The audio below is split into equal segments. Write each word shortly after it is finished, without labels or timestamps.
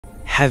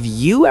Have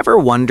you ever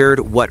wondered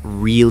what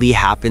really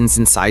happens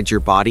inside your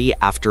body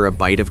after a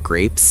bite of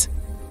grapes?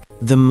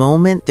 The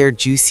moment their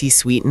juicy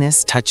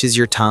sweetness touches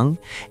your tongue,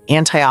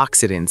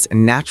 antioxidants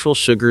and natural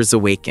sugars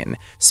awaken,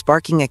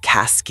 sparking a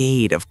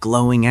cascade of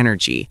glowing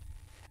energy.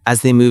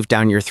 As they move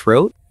down your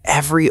throat,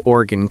 every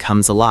organ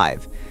comes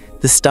alive.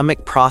 The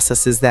stomach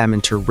processes them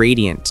into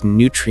radiant,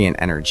 nutrient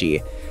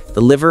energy.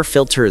 The liver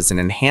filters and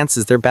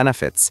enhances their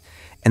benefits,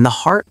 and the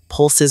heart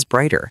pulses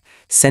brighter,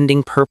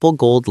 sending purple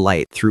gold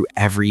light through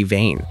every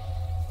vein.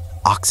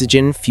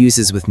 Oxygen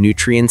fuses with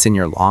nutrients in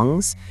your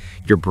lungs,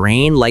 your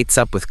brain lights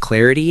up with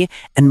clarity,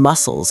 and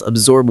muscles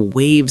absorb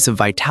waves of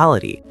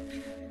vitality.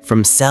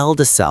 From cell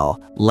to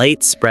cell,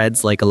 light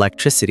spreads like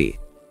electricity.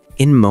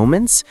 In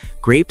moments,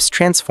 grapes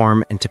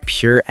transform into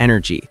pure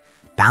energy,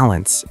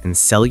 balance, and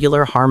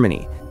cellular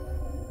harmony,